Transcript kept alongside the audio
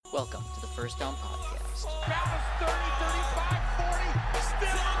Welcome to the First Down Podcast. That was 30, 35, 40, still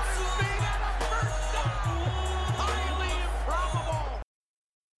on his feet and a first down! Highly improbable!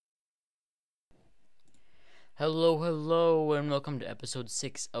 Hello, and welcome to episode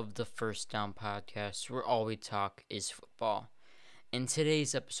 6 of the First Down Podcast, where all we talk is football. In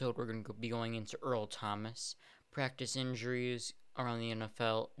today's episode, we're going to be going into Earl Thomas, practice injuries around the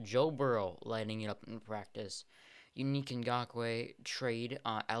NFL, Joe Burrow lighting it up in practice, Unique Ngakoue trade,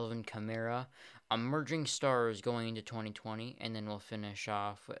 Alvin Kamara, emerging stars going into 2020, and then we'll finish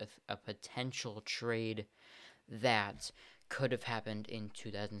off with a potential trade that could have happened in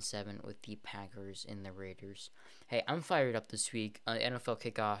 2007 with the Packers and the Raiders. Hey, I'm fired up this week. NFL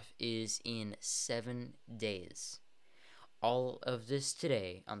kickoff is in 7 days. All of this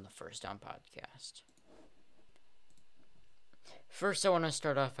today on the First Down Podcast. First, I want to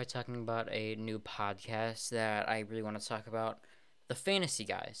start off by talking about a new podcast that I really want to talk about. The Fantasy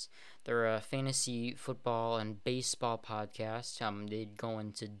Guys. They're a fantasy football and baseball podcast. They go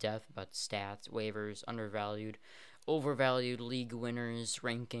into depth about stats, waivers, undervalued, overvalued, league winners,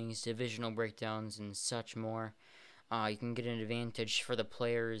 rankings, divisional breakdowns, and such more. You can get an advantage for the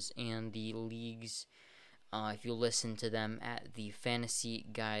players and the leagues if you listen to them at the Fantasy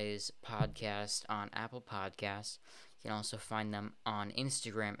Guys podcast on Apple Podcasts. You can also find them on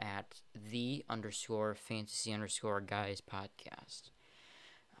Instagram at _fantasy_guys podcast.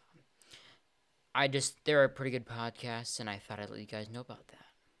 They're a pretty good podcast, and I thought I'd let you guys know about that.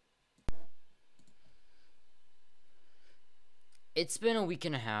 It's been a week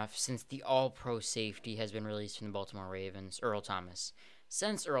and a half since the All-Pro safety has been released from the Baltimore Ravens, Earl Thomas.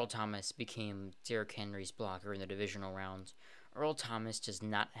 Since Earl Thomas became Derrick Henry's blocker in the divisional round, Earl Thomas has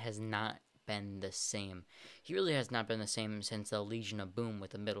not been the same. He really has not been the same since the Legion of Boom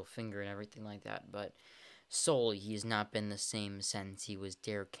with the middle finger and everything like that, but solely he's not been the same since he was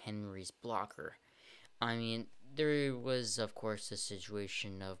Derrick Henry's blocker. I mean, there was, of course, the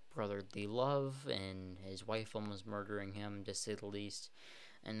situation of brotherly love and his wife almost murdering him, to say the least.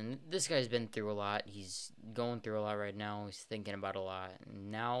 And this guy's been through a lot. He's going through a lot right now. He's thinking about a lot.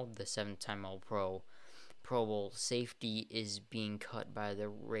 And now the 7-time All-Pro Pro Bowl safety is being cut by the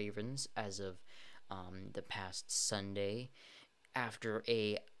Ravens as of the past Sunday after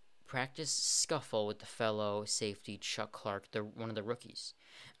a practice scuffle with the fellow safety Chuck Clark, one of the rookies.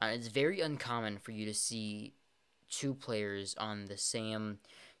 It's very uncommon for you to see two players on the same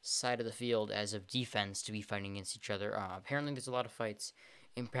side of the field as of defense to be fighting against each other. Apparently there's a lot of fights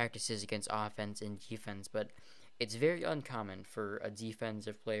in practices against offense and defense, but it's very uncommon for a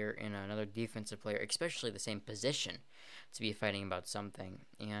defensive player and another defensive player, especially the same position, to be fighting about something.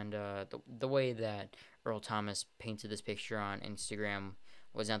 And the way that Earl Thomas painted this picture on Instagram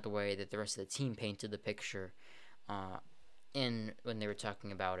was not the way that the rest of the team painted the picture when they were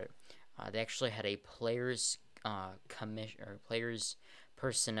talking about it. They actually had a players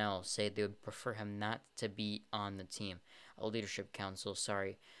personnel say they would prefer him not to be on the team. A leadership council,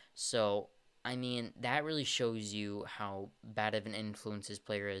 sorry. So, I mean, that really shows you how bad of an influence his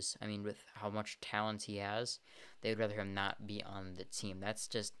player is. I mean, with how much talent he has, they would rather him not be on the team. That's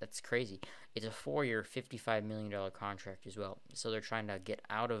crazy. It's a 4-year, $55 million contract as well. So they're trying to get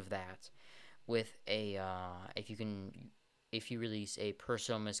out of that with a, if you release a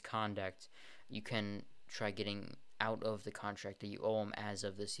personal misconduct, you can try getting out of the contract that you owe them as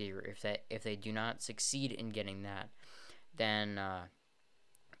of this year. If they do not succeed in getting that, then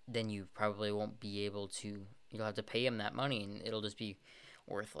you probably won't be able to. You'll have to pay him that money, and it'll just be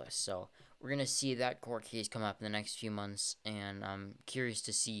worthless. So we're gonna see that court case come up in the next few months, and I'm curious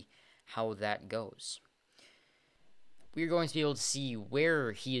to see how that goes. We're going to be able to see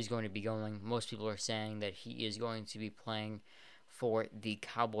where he is going to be going. Most people are saying that he is going to be playing for the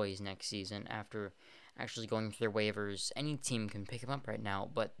Cowboys next season after actually going through their waivers. Any team can pick him up right now,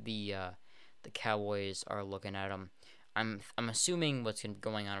 but the Cowboys are looking at him. I'm assuming what's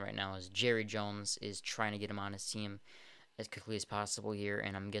going on right now is Jerry Jones is trying to get him on his team as quickly as possible here,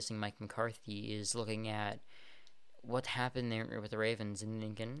 and I'm guessing Mike McCarthy is looking at what happened there with the Ravens and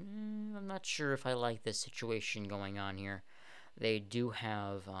thinking, I'm not sure if I like this situation going on here. They do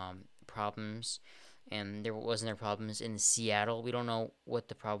have problems, and there problems in Seattle. We don't know what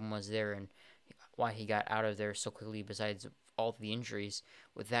the problem was there and why he got out of there so quickly, besides all the injuries.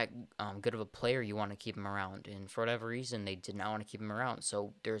 With that good of a player, you want to keep him around, and for whatever reason, they did not want to keep him around.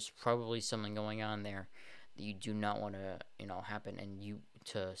 So there's probably something going on there that you do not want to, happen. And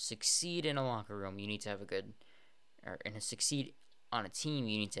to succeed in a locker room, you need to have to succeed on a team,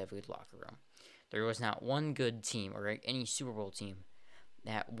 you need to have a good locker room. There was not one good team or any Super Bowl team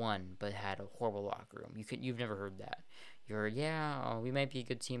that won but had a horrible locker room. You've never heard that. we might be a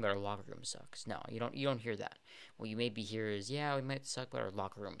good team, but our locker room sucks. No, you don't hear that. What you maybe hear is, yeah, we might suck, but our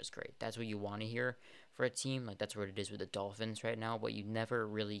locker room is great. That's what you want to hear for a team. Like that's what it is with the Dolphins right now. But you never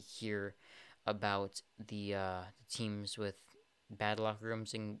really hear about the teams with bad locker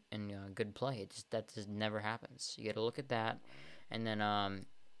rooms and good play. That just never happens. You got to look at that, and then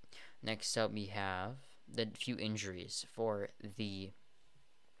next up we have the few injuries for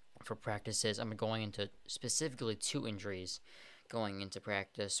practices. I'm going into specifically two injuries going into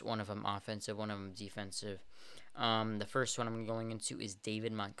practice. One of them offensive, one of them defensive. The first one I'm going into is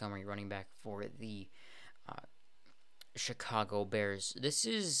David Montgomery, running back for the uh, Chicago Bears. This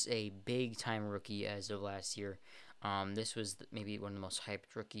is a big time rookie as of last year. This was maybe one of the most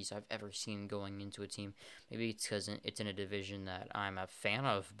hyped rookies I've ever seen going into a team. Maybe it's because it's in a division that I'm a fan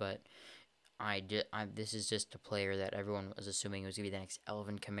of, but this is just a player that everyone was assuming was gonna be the next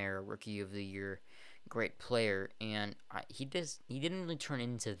Alvin Kamara, Rookie of the Year, great player, and he didn't really turn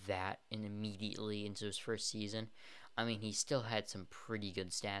into that immediately into his first season. I mean, he still had some pretty good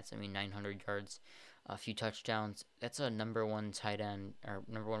stats. I mean, 900 yards, a few touchdowns. That's a number one tight end or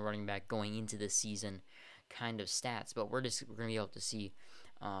number one running back going into the season kind of stats. But we're gonna be able to see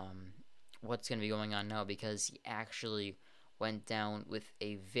um, what's gonna be going on now because he actually went down with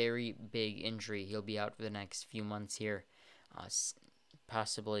a very big injury. He'll be out for the next few months here, uh,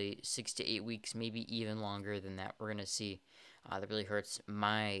 possibly 6 to 8 weeks, maybe even longer than that. We're gonna see. That really hurts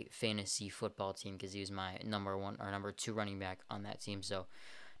my fantasy football team because he was my number one or number two running back on that team. So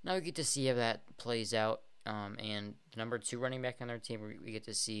now we get to see how that plays out. And the number two running back on their team, we get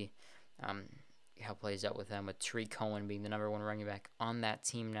to see um, how it plays out with them, with Tariq Cohen being the number one running back on that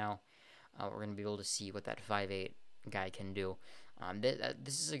team now. We're going to be able to see what that 5'8" guy can do.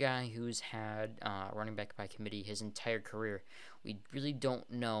 This is a guy who's had running back by committee his entire career. We really don't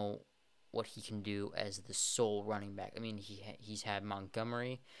know what he can do as the sole running back. I mean, he's had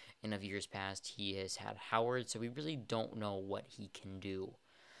Montgomery, and of years past he has had Howard, so we really don't know what he can do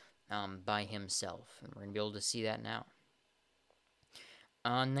by himself, and we're gonna be able to see that now.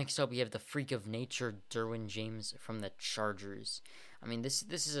 Next up, we have the freak of nature, Derwin James from the Chargers. I mean, this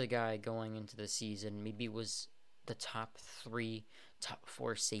is a guy going into the season maybe was the top three, top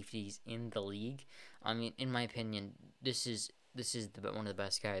four safeties in the league. I mean, in my opinion, one of the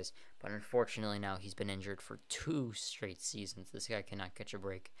best guys. But unfortunately, now he's been injured for 2 straight seasons. This guy cannot catch a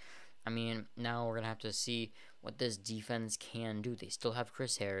break. I mean, now we're gonna have to see what this defense can do. They still have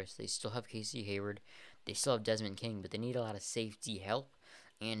Chris Harris, they still have Casey Hayward, they still have Desmond King, but they need a lot of safety help.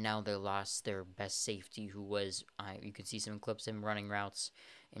 And now they lost their best safety, who was you can see some clips of him running routes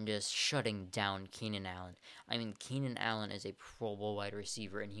and just shutting down Keenan Allen. I mean, Keenan Allen is a Pro Bowl wide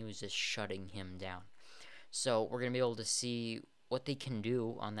receiver, and he was just shutting him down. So we're gonna be able to see what they can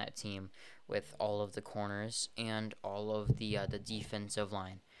do on that team with all of the corners and all of the defensive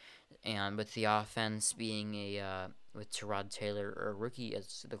line, and with the offense being with Tyrod Taylor or a rookie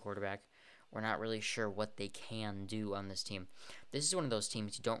as the quarterback, we're not really sure what they can do on this team. This is one of those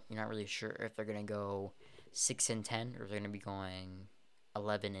teams you're not really sure if they're gonna go 6-10 or if they're gonna be going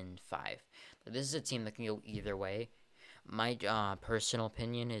 11-5. But this is a team that can go either way. My personal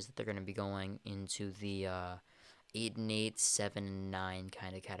opinion is that they're gonna be going into the 8-8, 7-9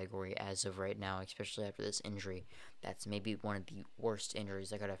 kind of category as of right now, especially after this injury. That's maybe one of the worst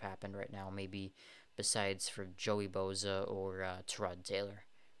injuries that could have happened right now, maybe besides for Joey Bosa or Tyrod Taylor.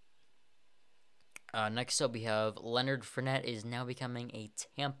 Next up, we have Leonard Fournette is now becoming a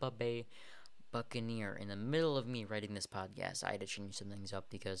Tampa Bay Buccaneer. In the middle of me writing this podcast, I had to change some things up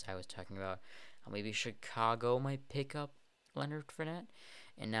because I was talking about how maybe Chicago might pick up Leonard Fournette.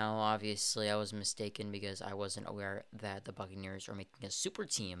 And now, obviously, I was mistaken because I wasn't aware that the Buccaneers are making a super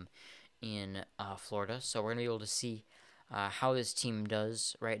team in Florida. So we're going to be able to see how this team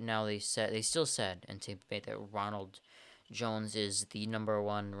does. Right now, they still said and Tampa Bay that Ronald Jones is the number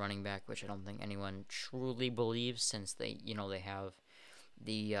one running back, which I don't think anyone truly believes, since they have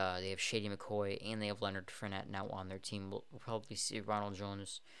they have Shady McCoy and they have Leonard Fournette now on their team. We'll probably see Ronald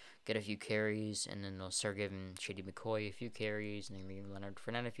Jones get a few carries, and then they'll start giving Shady McCoy a few carries, and then maybe Leonard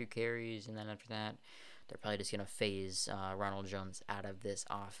Fournette a few carries, and then after that, they're probably just gonna phase Ronald Jones out of this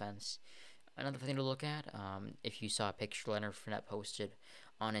offense. Another thing to look at, if you saw a picture Leonard Fournette posted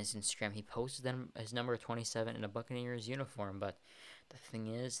on his Instagram, he posted them his number 27 in a Buccaneers uniform, but the thing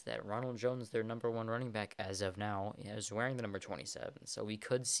is that Ronald Jones, their number one running back as of now, is wearing the number 27. So we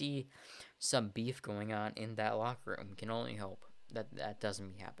could see some beef going on in that locker room. We can only hope that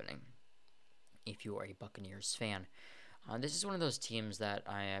doesn't be happening if you are a Buccaneers fan. This is one of those teams that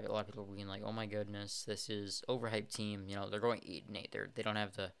I have a lot of people being like, "Oh my goodness, this is overhyped team." They're going 8-8. They don't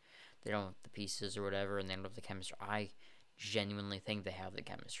have the pieces or whatever, and they don't have the chemistry. genuinely think they have the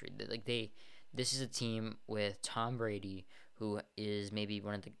chemistry. This is a team with Tom Brady, who is maybe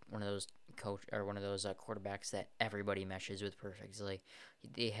one of those coach or one of those quarterbacks that everybody meshes with perfectly.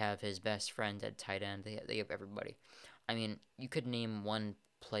 They have his best friend at tight end. They have everybody. I mean, you could name one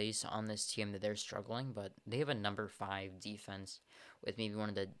place on this team that they're struggling, but they have a number 5 defense with maybe one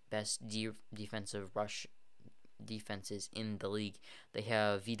of the best defensive rush defenses in the league. They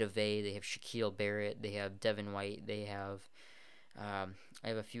have Vita Vey, they have Shaquille Barrett, they have Devin White, they have I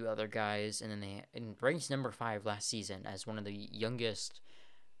have a few other guys, and then ranked number 5 last season as one of the youngest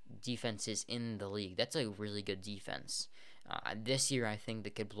defenses in the league. That's a really good defense. This year, I think they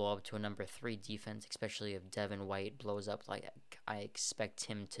could blow up to a number 3 defense, especially if Devin White blows up like I expect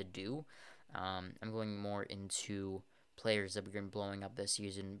him to do. I'm going more into players that we're blowing up this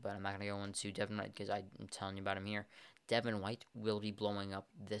season, but I'm not going to go into Devin White because I'm telling you about him here. Devin White will be blowing up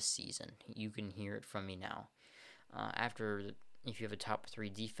this season. You can hear it from me now. After if you have a top 3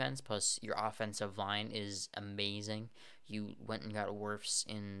 defense plus your offensive line is amazing, you went and got Wirfs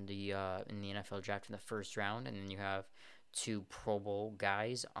in the NFL draft in the first round, and then you have 2 Pro Bowl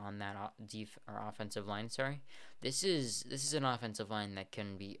guys on that offensive line. Sorry, this is an offensive line that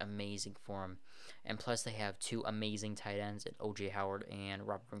can be amazing for them, and plus they have 2 amazing tight ends at O.J. Howard and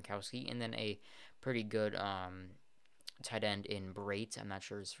Robert Gronkowski, and then a pretty good tight end in Brait. I'm not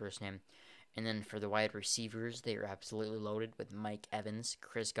sure his first name. And then for the wide receivers, they are absolutely loaded with Mike Evans,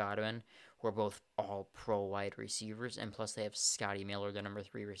 Chris Godwin, who are both all pro wide receivers. And plus they have Scotty Miller, the number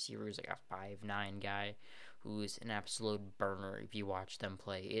 3 receiver, who's like a 5'9" guy who's an absolute burner if you watch them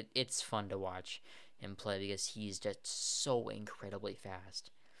play. It's fun to watch him play because he's just so incredibly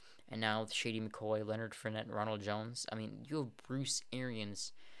fast. And now with Shady McCoy, Leonard Fournette, and Ronald Jones, I mean, you have Bruce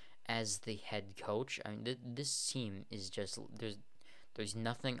Arians as the head coach. I mean, this team is just there's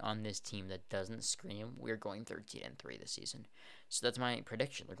nothing on this team that doesn't scream we're going 13-3 this season. So that's my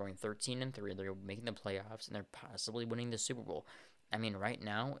prediction. They're going 13-3. They're making the playoffs, and they're possibly winning the Super Bowl. I mean, right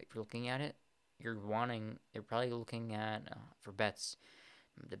now, if you're looking at it, you're probably looking at for bets.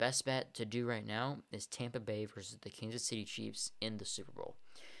 The best bet to do right now is Tampa Bay versus the Kansas City Chiefs in the Super Bowl.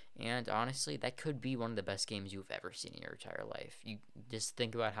 And honestly, that could be one of the best games you've ever seen in your entire life. You just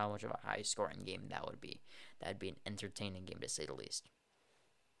think about how much of a high-scoring game that would be. That'd be an entertaining game, to say the least.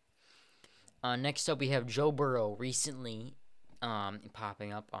 Next up, we have Joe Burrow recently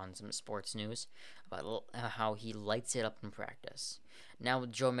popping up on some sports news about how he lights it up in practice. Now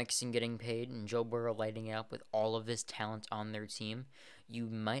with Joe Mixon getting paid and Joe Burrow lighting it up with all of this talent on their team, you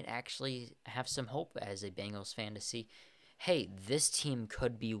might actually have some hope as a Bengals fan to see, hey, this team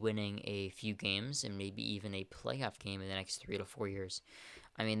could be winning a few games and maybe even a playoff game in the next 3 to 4 years.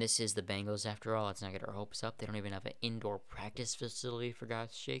 I mean, this is the Bengals after all. Let's not get our hopes up. They don't even have an indoor practice facility, for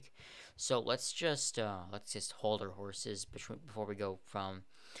God's sake. So let's just hold our horses before we go from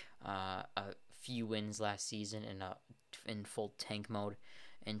a few wins last season in full tank mode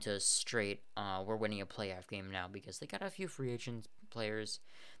into straight. We're winning a playoff game now because they got a few free agent players.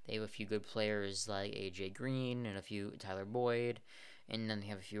 They have a few good players like AJ Green and a few Tyler Boyd, and then they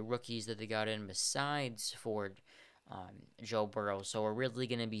have a few rookies that they got in besides Ford. Joe Burrow. So we're really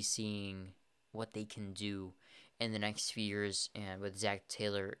going to be seeing what they can do in the next few years. And with Zach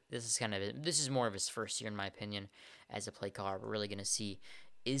Taylor, this is more of his first year in my opinion as a play caller. We're really going to see,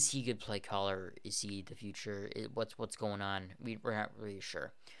 is he a good play caller? Is he the future? What's going on? We're not really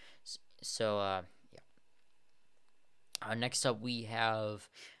sure. So yeah. Next up we have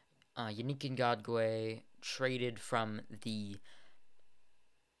Yannick Ngakoue traded from the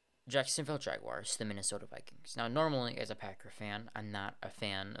Jacksonville Jaguars to the Minnesota Vikings. Now, normally, as a Packer fan, I'm not a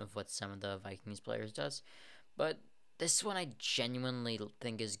fan of what some of the Vikings players does, but this one I genuinely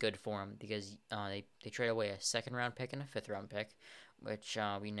think is good for them because they trade away a second-round pick and a fifth-round pick, which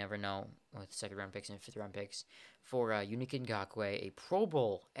we never know with second-round picks and fifth-round picks, for Yannick Ngakoue, a Pro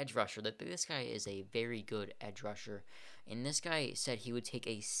Bowl edge rusher. This guy is a very good edge rusher, and this guy said he would take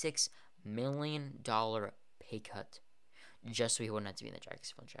a $6 million pay cut just so he wouldn't have to be in the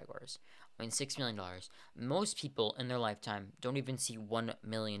Jacksonville Jaguars. I mean, $6 million. Most people in their lifetime don't even see $1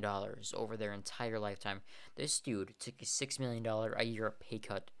 million over their entire lifetime. This dude took a $6 million a year pay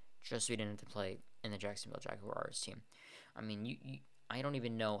cut just so he didn't have to play in the Jacksonville Jaguars team. I mean, I don't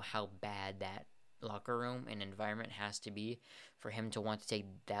even know how bad that locker room and environment has to be for him to want to take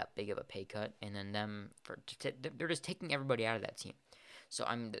that big of a pay cut, and then they're just taking everybody out of that team. So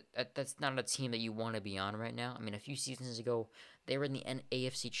that's not a team that you want to be on right now. I mean, a few seasons ago, they were in the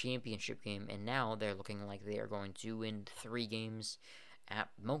AFC Championship game, and now they're looking like they are going to win 3 games at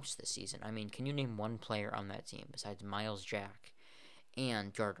most this season. I mean, can you name one player on that team besides Miles Jack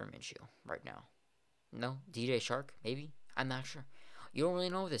and Gardner Minshew right now? No? DJ Shark, maybe? I'm not sure. You don't really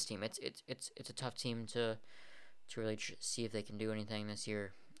know this team. It's a tough team to really see if they can do anything this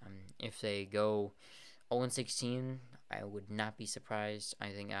year. If they go 0-16, I would not be surprised. I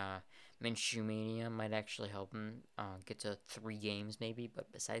think Minshew Mania might actually help them get to 3 games maybe.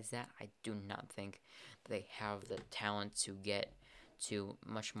 But besides that, I do not think they have the talent to get to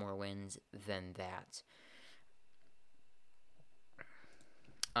much more wins than that.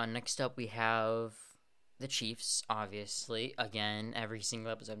 Next up, we have the Chiefs, obviously. Again, every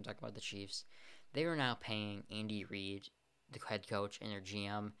single episode I'm talking about the Chiefs. They are now paying Andy Reid, the head coach, and their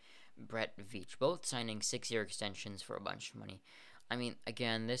GM, Brett Veach, both signing 6-year extensions for a bunch of money. I mean,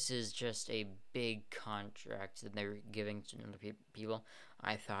 again, this is just a big contract that they're giving to other people.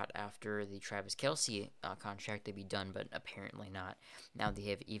 I thought after the Travis Kelce contract they'd be done, but apparently not. Now they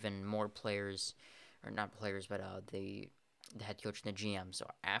have even more players, or not players, but the head coach and the GM. So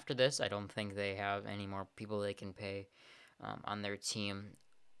after this, I don't think they have any more people they can pay on their team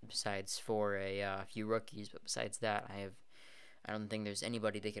besides for a few rookies. But besides that, I don't think there's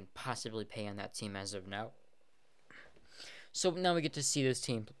anybody they can possibly pay on that team as of now. So now we get to see this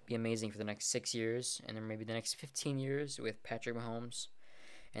team be amazing for the next 6 years, and then maybe the next 15 years with Patrick Mahomes,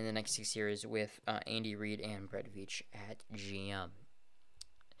 and the next 6 years with Andy Reid and Brett Veach at GM.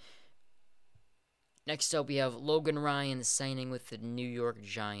 Next up, we have Logan Ryan signing with the New York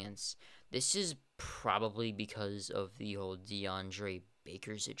Giants. This is probably because of the whole DeAndre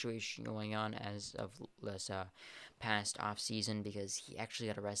Baker situation going on as of this past offseason, because he actually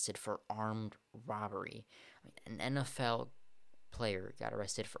got arrested for armed robbery. I mean, an NFL player got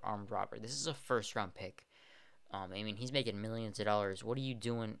arrested for armed robbery. This is a first-round pick. I mean, he's making millions of dollars. What are you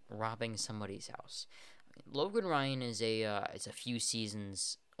doing robbing somebody's house? Logan Ryan is a few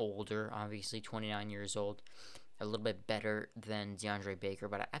seasons older, obviously 29 years old, a little bit better than DeAndre Baker,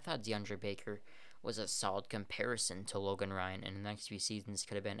 but I thought DeAndre Baker was a solid comparison to Logan Ryan, and the next few seasons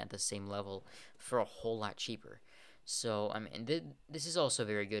could have been at the same level for a whole lot cheaper. So I mean, this is also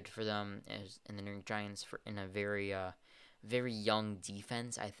very good for them as in the New York Giants for in a very young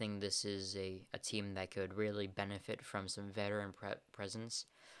defense. I think this is a team that could really benefit from some veteran presence.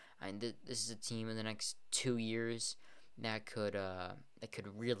 And this is a team in the next 2 years that could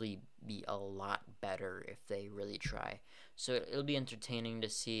really be a lot better if they really try. So it'll be entertaining to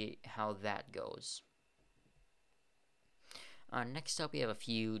see how that goes. Next up, we have a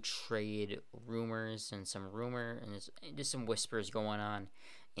few trade rumors and just some whispers going on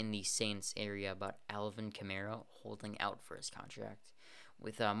in the Saints area about Alvin Kamara holding out for his contract.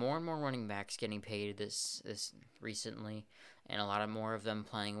 With more and more running backs getting paid this recently, and a lot more of them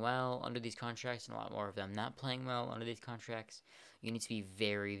playing well under these contracts, and a lot more of them not playing well under these contracts, you need to be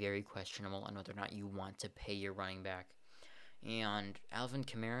very, very questionable on whether or not you want to pay your running back. And Alvin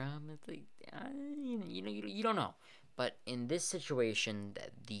Kamara, you don't know. But in this situation that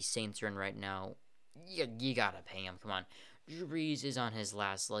the Saints are in right now, you gotta pay him. Come on. Drew Brees is on his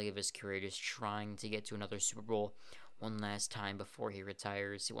last leg of his career, just trying to get to another Super Bowl one last time before he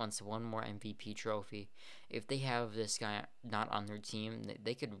retires. He wants one more MVP trophy. If they have this guy not on their team,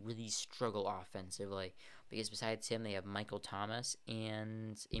 they could really struggle offensively, because besides him, they have Michael Thomas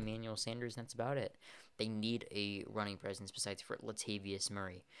and Emmanuel Sanders, and that's about it. They need a running presence besides for Latavius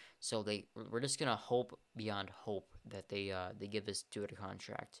Murray. So we're just gonna hope beyond hope that they give this dude a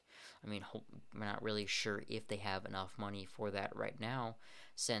contract. I mean, we're not really sure if they have enough money for that right now,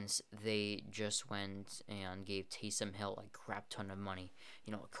 since they just went and gave Taysom Hill a crap ton of money.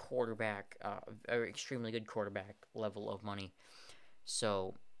 A quarterback, an extremely good quarterback level of money.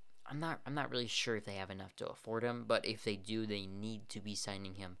 So I'm not really sure if they have enough to afford him, but if they do, they need to be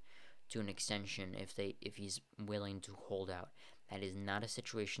signing him to an extension if he's willing to hold out. That is not a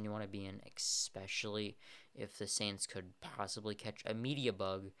situation you want to be in, especially if the Saints could possibly catch a media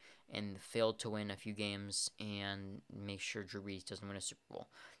bug and fail to win a few games and make sure Drew Brees doesn't win a Super Bowl.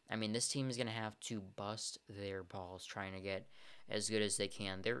 I mean, this team is going to have to bust their balls trying to get as good as they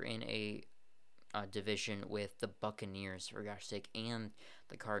can. They're in a division with the Buccaneers, for gosh sake, and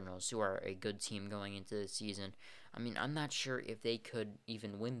the Cardinals, who are a good team going into the season. I mean, I'm not sure if they could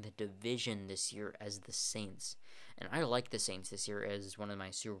even win the division this year as the Saints. And I like the Saints this year as one of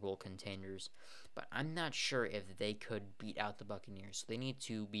my Super Bowl contenders, but I'm not sure if they could beat out the Buccaneers. So they need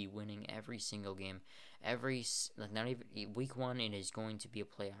to be winning every single game. Not even week one, it is going to be a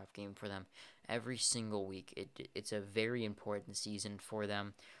playoff game for them. Every single week, it's a very important season for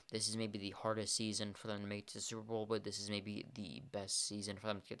them. This is maybe the hardest season for them to make to the Super Bowl, but this is maybe the best season for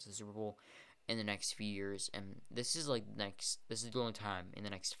them to get to the Super Bowl in the next few years. And this is the only time in the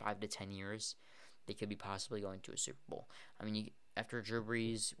next 5 to 10 years they could be possibly going to a Super Bowl. I mean, after Drew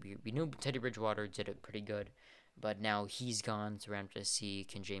Brees, we knew Teddy Bridgewater did it pretty good But now he's gone, so we're going to have to see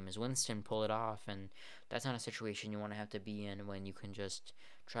can Jameis Winston pull it off, and that's not a situation you want to have to be in when you can just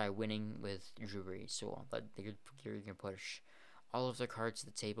try winning with Drew Brees. So they're going to push all of their cards to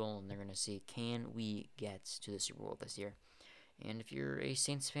the table, and they're going to see can we get to the Super Bowl this year. And if you're a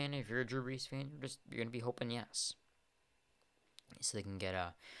Saints fan, if you're a Drew Brees fan, you're going to be hoping yes, so they can get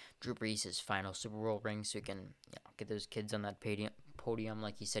Drew Brees his final Super Bowl ring, so he can get those kids on that podium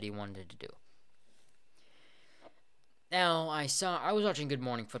like he said he wanted to do. Now, I was watching Good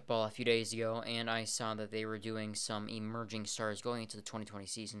Morning Football a few days ago, and I saw that they were doing some emerging stars going into the 2020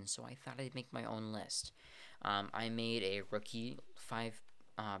 season, so I thought I'd make my own list. I made a rookie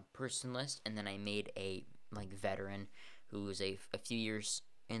person list, and then I made a veteran who is a few years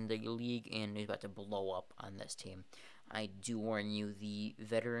in the league and is about to blow up on this team. I do warn you, the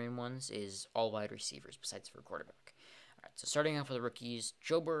veteran ones is all wide receivers besides for quarterback. All right, so starting off with the rookies,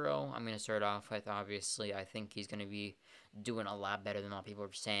 Joe Burrow, I'm going to start off with, obviously. I think he's going to be doing a lot better than a lot of people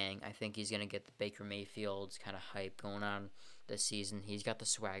are saying. I think he's going to get the Baker Mayfield's kind of hype going on this season. He's got the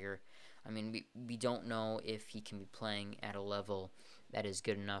swagger. I mean, we don't know if he can be playing at a level that is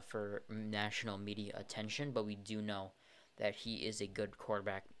good enough for national media attention, but we do know that he is a good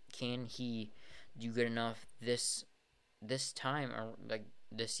quarterback. Can he do good enough this time, or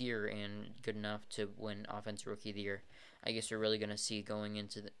this year, and good enough to win Offensive Rookie of the Year? I guess we're really gonna see going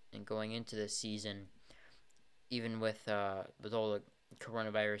into this season, even with all the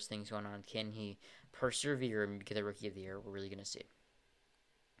coronavirus things going on. Can he persevere and get the Rookie of the Year? We're really gonna see.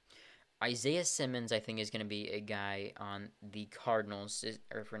 Isaiah Simmons, I think, is going to be a guy on the Cardinals,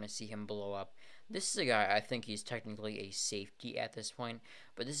 or if we're going to see him blow up. This is a guy, I think he's technically a safety at this point,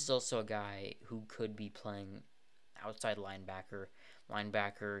 but this is also a guy who could be playing outside linebacker.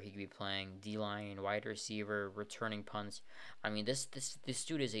 He could be playing D-line, wide receiver, returning punts. I mean, this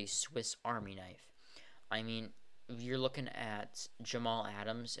dude is a Swiss Army knife. I mean, you're looking at Jamal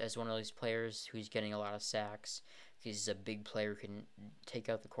Adams as one of these players who's getting a lot of sacks. He's a big player, can take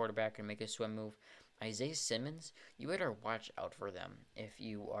out the quarterback and make a swim move. Isaiah Simmons, you better watch out for them if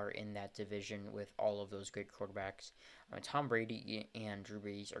you are in that division with all of those great quarterbacks. I mean, Tom Brady and Drew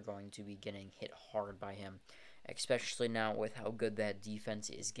Brees are going to be getting hit hard by him, especially now with how good that defense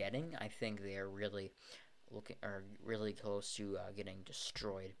is getting. I think they are really close to getting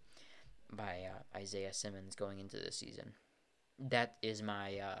destroyed by Isaiah Simmons going into the season. That is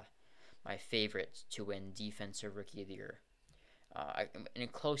my favorite to win Defensive Rookie of the Year. In a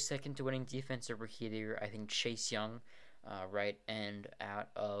close second to winning Defensive Rookie of the Year, I think Chase Young, right end out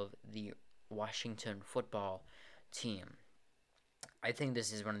of the Washington football team. I think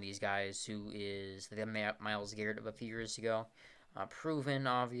this is one of these guys who is the Myles Garrett of a few years ago. Proven,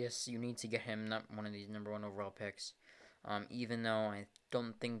 obvious. You need to get him, not one of these number one overall picks. Even though I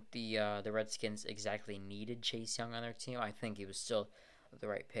don't think the Redskins exactly needed Chase Young on their team, I think he was still the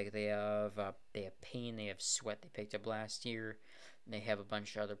right pick. They have Payne, they have Sweat they picked up last year. They have a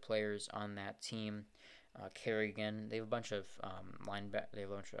bunch of other players on that team. Kerrigan, they have a bunch of they have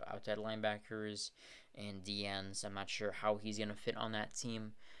a bunch of outside linebackers and DNs. I'm not sure how he's gonna fit on that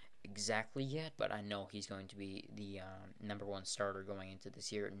team exactly yet, but I know he's going to be the number one starter going into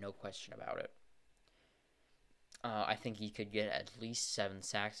this year, no question about it. I think he could get at least 7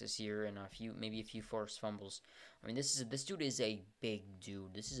 sacks this year and maybe a few forced fumbles. I mean, this dude is a big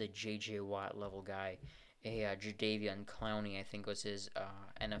dude. This is a J.J. Watt level guy. Jadeveon Clowney, I think, was his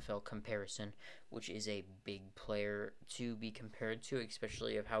NFL comparison, which is a big player to be compared to,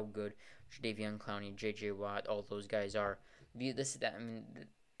 especially of how good Jadeveon Clowney, J.J. Watt, all those guys are.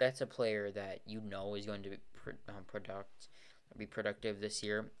 That's a player that you know is going to be productive this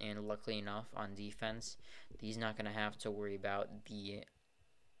year, and luckily enough, on defense, he's not going to have to worry about the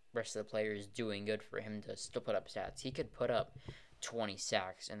rest of the players doing good for him to still put up stats. He could put up 20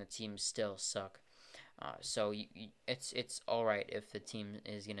 sacks, and the team still suck. So it's all right if the team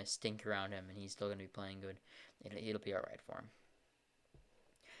is going to stink around him, and he's still going to be playing good. It'll be all right for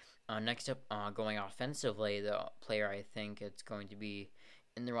him. Next up, going offensively, the player I think it's going to be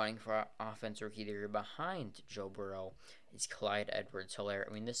in the running for offensive rookie of the year behind Joe Burrow is Clyde Edwards-Helaire.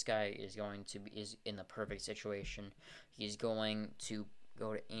 I mean, this guy is in the perfect situation. He's going to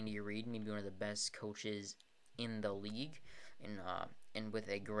go to Andy Reid, maybe one of the best coaches in the league, and with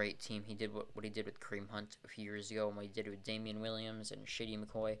a great team. He did what he did with Kareem Hunt a few years ago, and what he did with Damian Williams and Shady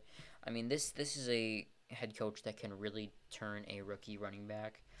McCoy. I mean, this is a head coach that can really turn a rookie running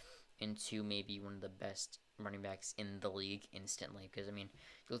back into maybe one of the best running backs in the league instantly. Because, I mean,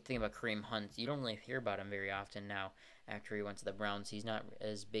 you think about Kareem Hunt, you don't really hear about him very often now after he went to the Browns. He's not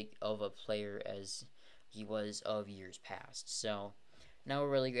as big of a player as he was of years past. So Now we're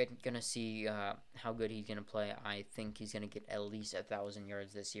really going to see how good he's going to play. I think he's going to get at least 1,000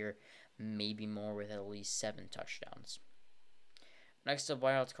 yards this year, maybe more with at least 7 touchdowns. Next up,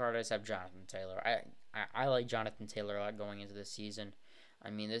 wild card, I just have Jonathan Taylor. I like Jonathan Taylor a lot going into this season. I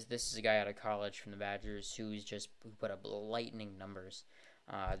mean, this is a guy out of college from the Badgers who put up lightning numbers.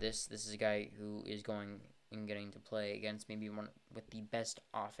 This is a guy who is going and getting to play against maybe one with the best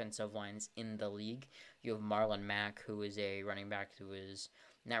offensive lines in the league. You have Marlon Mack, who is a running back who is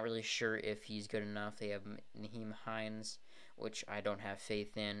not really sure if he's good enough. They have Naheem Hines, which I don't have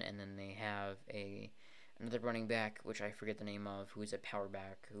faith in, and then they have another running back, which I forget the name of, who is a power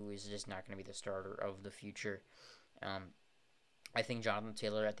back, who is just not going to be the starter of the future. Um, I think Jonathan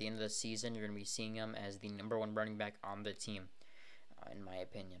Taylor, at the end of the season, you're going to be seeing him as the number one running back on the team, in my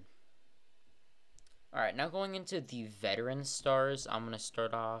opinion. All right, now going into the veteran stars, I'm going to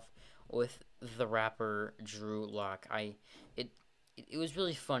start off with the rapper Drew Lock. It it was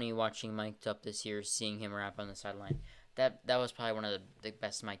really funny watching Mic'd Up this year, seeing him rap on the sideline. That was probably one of the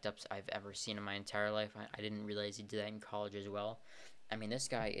best Mic'd Ups I've ever seen in my entire life. I didn't realize he did that in college as well. I mean, this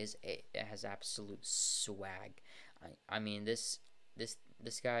guy has absolute swag. I mean, this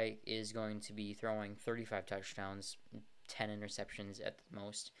guy is going to be throwing 35 touchdowns, 10 interceptions at the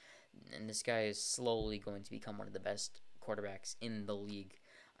most, and this guy is slowly going to become one of the best quarterbacks in the league.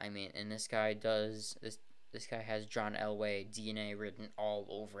 I mean, and this guy has John Elway DNA written all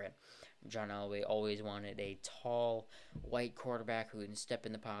over it. John Elway always wanted a tall, white quarterback who can step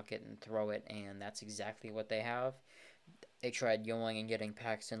in the pocket and throw it, and that's exactly what they have. They tried going and getting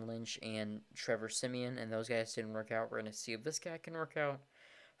Paxton Lynch and Trevor Simeon, and those guys didn't work out. We're going to see if this guy can work out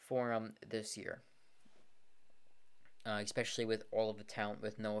for this year. Especially with all of the talent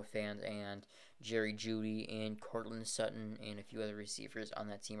with Noah Fant and Jerry Jeudy and Cortland Sutton and a few other receivers on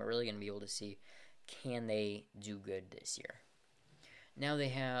that team. We're really going to be able to see, can they do good this year. Now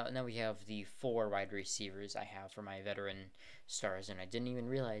we have the 4 wide receivers I have for my veteran stars, and I didn't even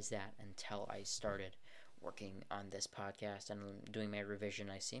realize that until I started working on this podcast and doing my revision.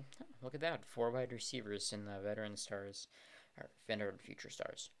 I see, oh, look at that, 4 wide receivers in the veteran stars, or veteran future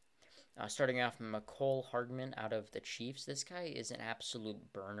stars. Starting off, McCole Hardman out of the Chiefs. This guy is an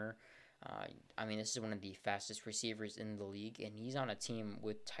absolute burner. I mean, this is one of the fastest receivers in the league, and he's on a team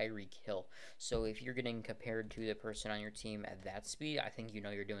with Tyreek Hill. So if you're getting compared to the person on your team at that speed, I think you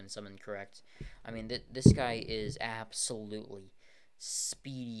know you're doing something correct. I mean, this guy is absolutely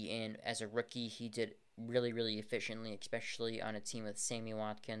speedy, and as a rookie, he did really, really efficiently, especially on a team with Sammy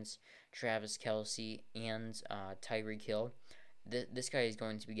Watkins, Travis Kelce, and Tyreek Hill. This guy is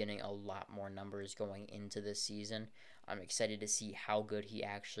going to be getting a lot more numbers going into this season. I'm excited to see how good he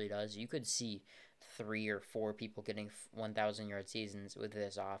actually does. You could see 3 or 4 people getting 1,000-yard seasons with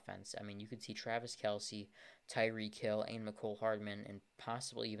this offense. I mean, you could see Travis Kelce, Tyreek Hill, and McCole Hardman, and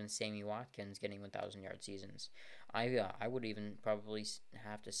possibly even Sammy Watkins getting 1,000-yard seasons. I would even probably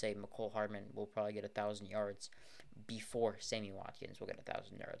have to say McCole Hardman will probably get 1,000 yards before Sammy Watkins will get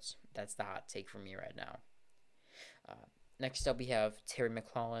 1,000 yards. That's the hot take for me right now. Uh, Next up, we have Terry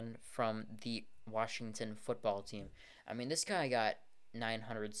McLaurin from the Washington football team. I mean, this guy got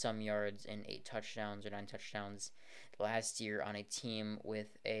 900 some yards and 8 touchdowns or 9 touchdowns last year on a team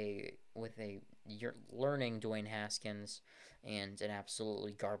with a learning Dwayne Haskins and an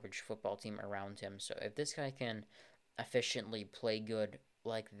absolutely garbage football team around him. So if this guy can efficiently play good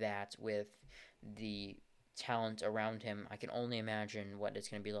like that with the talent around him, I can only imagine what it's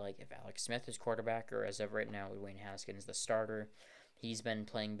going to be like if Alex Smith is quarterback, or as of right now, Dwayne Haskins the starter. He's been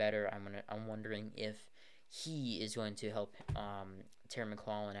playing better. I'm wondering if he is going to help Terry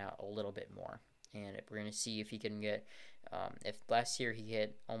McLaurin out a little bit more, and we're going to see if he can get. If last year he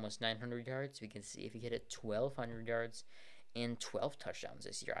hit almost 900 yards, we can see if he hit 1,200 yards and 12 touchdowns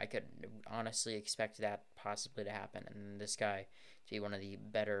this year. I could honestly expect that possibly to happen, and this guy to be one of the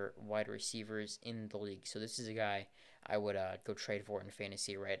better wide receivers in the league. So this is a guy I would go trade for in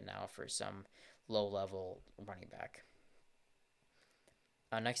fantasy right now for some low-level running back.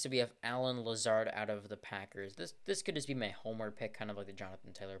 Next up, we have Allen Lazard out of the Packers. This could just be my homer pick, kind of like the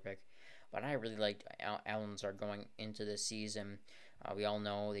Jonathan Taylor pick, but I really liked Allen Lazard going into this season. We all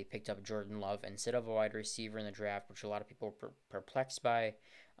know they picked up Jordan Love instead of a wide receiver in the draft, which a lot of people were perplexed by.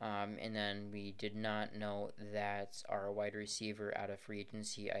 And then we did not know that our wide receiver out of free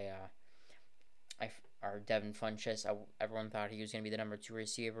agency, our Devin Funchess, everyone thought he was going to be the number 2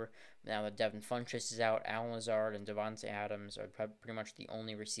 receiver. Now that Devin Funchess is out, Allen Lazard and Devontae Adams are pretty much the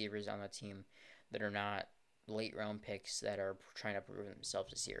only receivers on the team that are not late round picks that are trying to prove themselves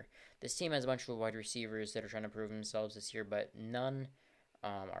this year. This team has a bunch of wide receivers that are trying to prove themselves this year, but none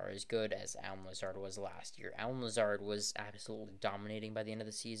are as good as Allen Lazard was last year. Allen Lazard was absolutely dominating by the end of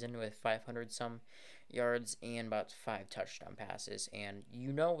the season with 500 some yards and about 5 touchdown passes. And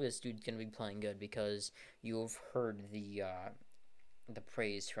you know this dude's gonna be playing good because you've heard the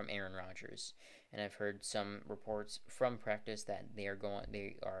praise from Aaron Rodgers, and I've heard some reports from practice that their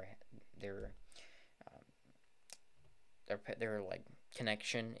um, their like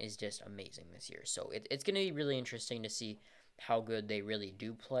connection is just amazing this year. So it's going to be really interesting to see how good they really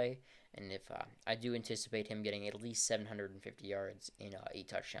do play, and if I do anticipate him getting at least 750 yards and 8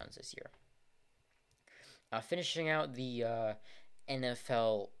 touchdowns this year. Finishing out the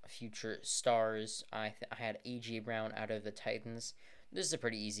NFL future stars, I had AJ Brown out of the Titans. This is a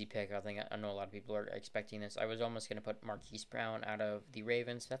pretty easy pick. I know a lot of people are expecting this. I was almost going to put Marquise Brown out of the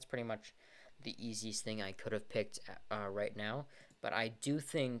Ravens. That's pretty much the easiest thing I could have picked right now. But I do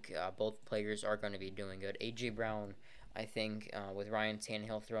think both players are going to be doing good. AJ Brown, I think, with Ryan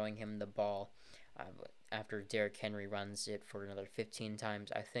Tannehill throwing him the ball uh, after Derrick Henry runs it for another 15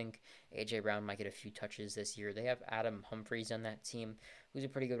 times, I think AJ Brown might get a few touches this year. They have Adam Humphries on that team, who's a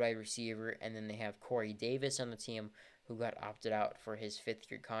pretty good wide receiver, and then they have Corey Davis on the team, who got opted out for his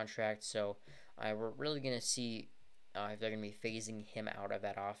fifth-year contract. So we're really going to see if they're going to be phasing him out of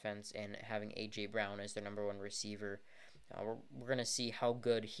that offense and having A.J. Brown as their number one receiver. We're going to see how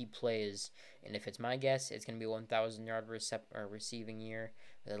good he plays. And if it's my guess, it's going to be a 1,000-yard receiving year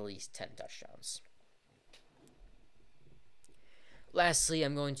with at least 10 touchdowns. Lastly,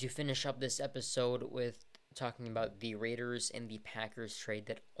 I'm going to finish up this episode with talking about the Raiders and the Packers trade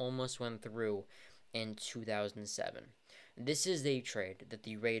that almost went through in 2007. This is a trade that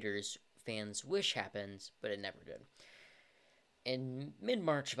the Raiders fans wish happened, but it never did. In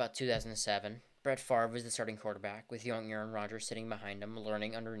mid-March about 2007, Brett Favre was the starting quarterback with young Aaron Rodgers sitting behind him,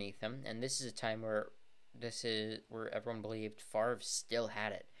 learning underneath him, and this is a time where everyone believed Favre still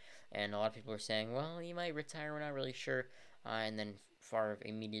had it. And a lot of people were saying, well, he might retire, we're not really sure. And then Favre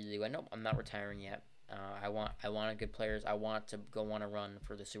immediately went, nope, I'm not retiring yet. I want good players. I want to go on a run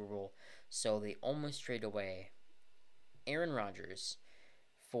for the Super Bowl. So they almost trade away Aaron Rodgers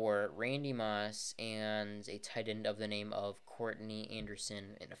for Randy Moss and a tight end of the name of Courtney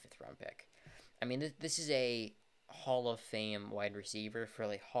Anderson in a fifth-round pick. I mean, this is a Hall of Fame wide receiver for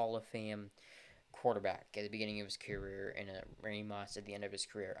a Hall of Fame quarterback at the beginning of his career and a Randy Moss at the end of his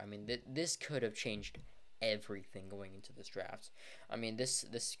career. I mean, this could have changed everything going into this draft. I mean, this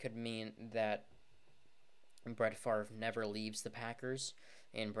could mean that Brett Favre never leaves the Packers,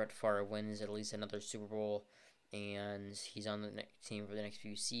 and Brett Favre wins at least another Super Bowl, and he's on the team for the next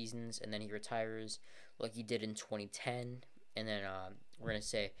few seasons, and then he retires like he did in 2010, and then we're gonna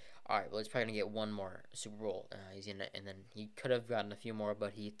say, all right, well, he's probably gonna get one more Super Bowl. And then he could have gotten a few more,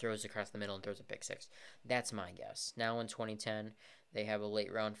 but he throws across the middle and throws a pick six. That's my guess. Now in 2010, they have a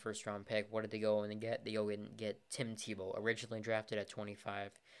late round, first round pick. What did they go and get? They go and get Tim Tebow, originally drafted at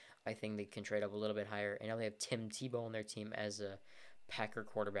 25. I think they can trade up a little bit higher. And now they have Tim Tebow on their team as a Packer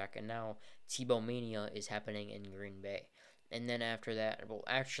quarterback. And now Tebow Mania is happening in Green Bay. And then after that, well,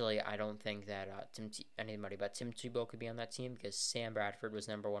 actually, I don't think that Tim Tebow could be on that team because Sam Bradford was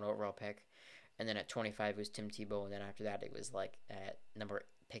number one overall pick. And then at 25, it was Tim Tebow. And then after that, it was like at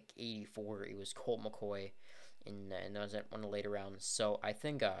pick 84, it was Colt McCoy. And that was at one of the later rounds. So I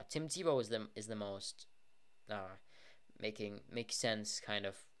think Tim Tebow is the most makes sense kind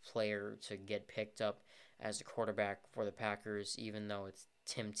of player to get picked up as a quarterback for the Packers, even though it's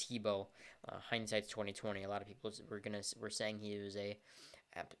Tim Tebow. Hindsight's 2020. A lot of people were saying he was a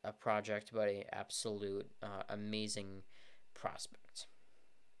project, but a absolute amazing prospect.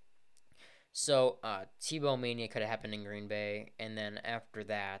 So Tebow Mania could have happened in Green Bay, and then after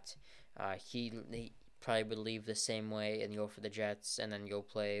that, he probably would leave the same way and go for the Jets, and then go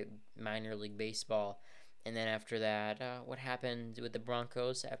play minor league baseball. And then after that, what happened with the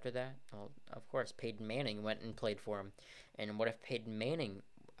Broncos after that? Well, of course, Peyton Manning went and played for him. And what if Peyton Manning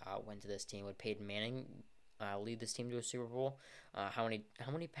went to this team? Would Peyton Manning lead this team to a Super Bowl? How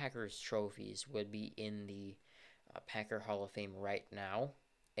many Packers trophies would be in the Packer Hall of Fame right now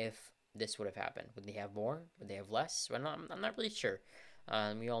if this would have happened? Would they have more? Would they have less? Well, I'm not really sure.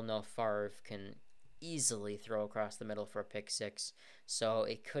 We all know Favre can easily throw across the middle for a pick six, so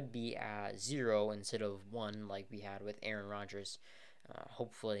it could be 0 instead of 1 like we had with Aaron Rodgers.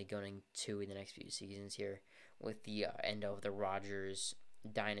 Hopefully going 2 in the next few seasons here with the end of the Rodgers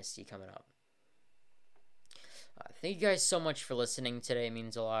dynasty coming up. Thank you guys so much for listening today. It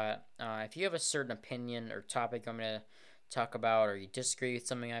means a lot. If you have a certain opinion or topic I'm going to talk about, or you disagree with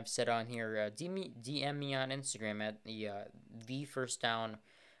something I've said on here, DM me on Instagram at the first down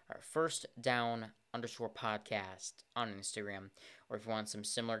first down underscore podcast on Instagram. Or if you want some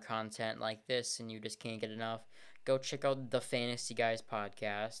similar content like this and you just can't get enough, go check out the Fantasy Guys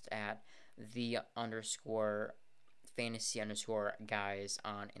podcast at the underscore fantasy underscore guys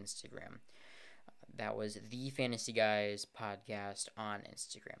on Instagram. That was the Fantasy Guys podcast on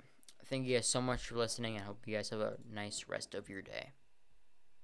Instagram. Thank you guys so much for listening. I hope you guys have a nice rest of your day.